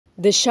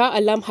The Shah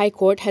Alam High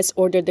Court has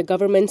ordered the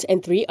government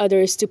and 3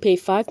 others to pay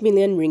 5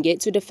 million ringgit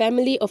to the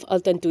family of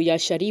Altantuya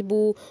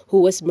Shaariibuu,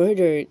 who was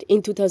murdered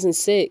in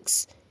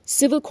 2006.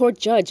 Civil Court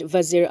Judge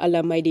Vazeer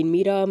Alam Mydin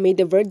Meera made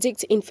the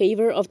verdict in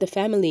favour of the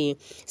family,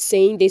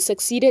 saying they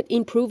succeeded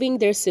in proving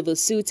their civil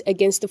suit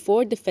against the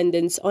 4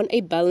 defendants on a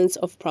balance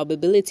of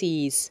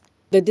probabilities.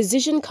 The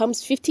decision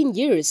comes 15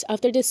 years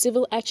after the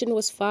civil action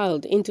was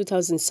filed in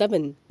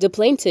 2007. The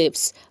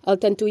plaintiffs,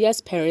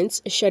 Altantuya's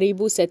parents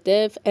Shaariibuu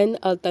Setev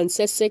and Altan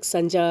Sesek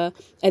Sanja,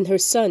 and her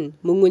son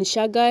Mungun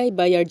Shagai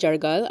Bayar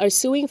Jargal are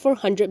suing for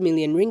 100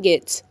 million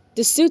ringgit.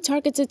 The suit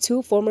targeted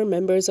 2 former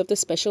members of the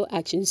Special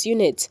Actions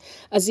Unit,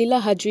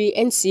 Azilah Hadri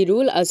and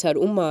Sirul Azhar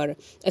Umar,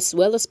 as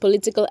well as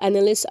political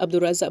analyst Abdul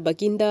Razak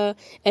Baginda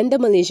and the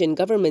Malaysian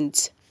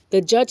government. The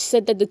judge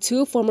said that the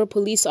 2 former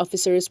police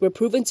officers were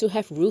proven to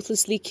have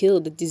ruthlessly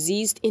killed the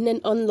deceased in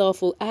an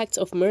unlawful act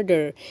of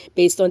murder,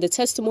 based on the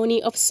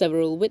testimony of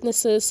several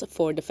witnesses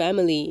for the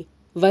family.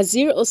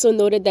 Vazeer also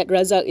noted that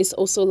Razak is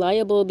also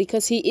liable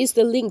because he is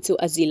the link to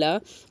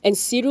Azilah and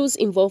Sirul's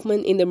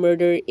involvement in the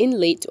murder in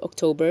late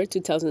October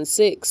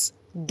 2006.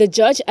 The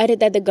judge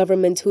added that the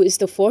government, who is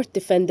the 4th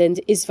defendant,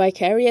 is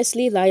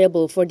vicariously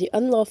liable for the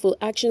unlawful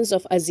actions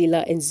of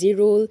Azilah and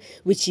Sirul,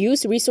 which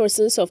used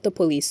resources of the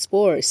police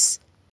force.